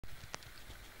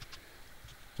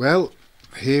Well,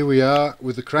 here we are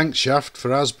with the crankshaft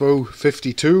for Asbo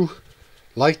 52,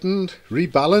 lightened,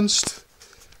 rebalanced,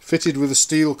 fitted with a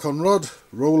steel conrod,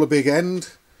 roller big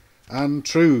end and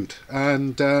trued,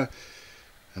 and I'm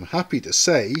happy to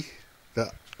say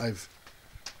that I've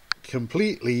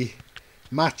completely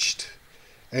matched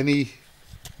any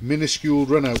minuscule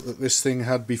run out that this thing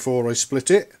had before I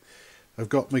split it. I've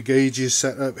got my gauges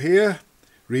set up here,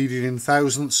 reading in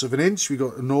thousandths of an inch. We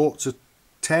got a 0 to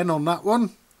 10 on that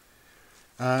one,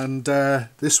 and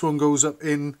this one goes up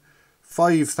in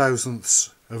 5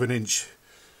 thousandths of an inch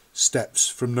steps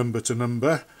from number to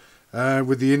number,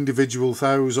 with the individual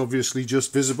thous obviously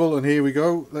just visible. And here we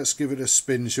go, let's give it a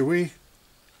spin, shall we?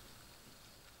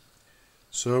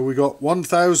 So we got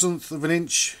 1/1000th of an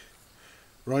inch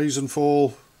rise and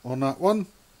fall on that one,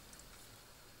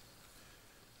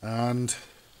 and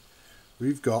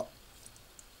we've got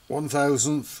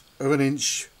 1/1000th of an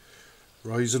inch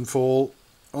rise and fall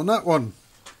on that one.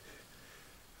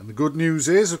 And the good news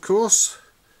is, of course,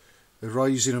 they're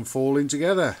rising and falling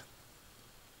together.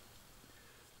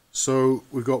 So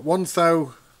we've got 1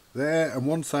 thou there and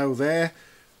 1 thou there,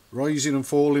 rising and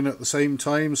falling at the same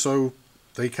time, so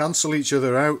they cancel each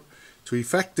other out to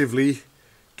effectively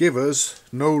give us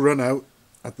no run out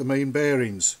at the main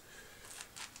bearings.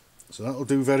 So that'll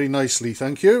do very nicely,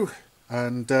 thank you.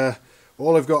 And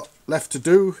all I've got left to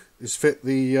do is fit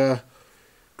the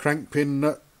crank pin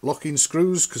nut locking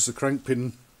screws, because the crank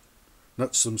pin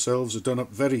nuts themselves are done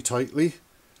up very tightly,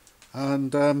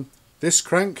 and this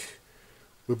crank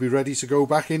will be ready to go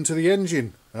back into the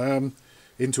engine,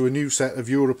 into a new set of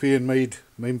European made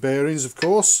main bearings, of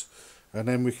course, and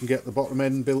then we can get the bottom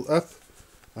end built up,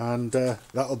 and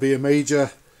that'll be a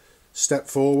major step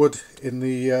forward in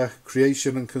the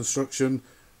creation and construction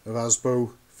of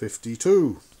Asbo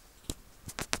 52.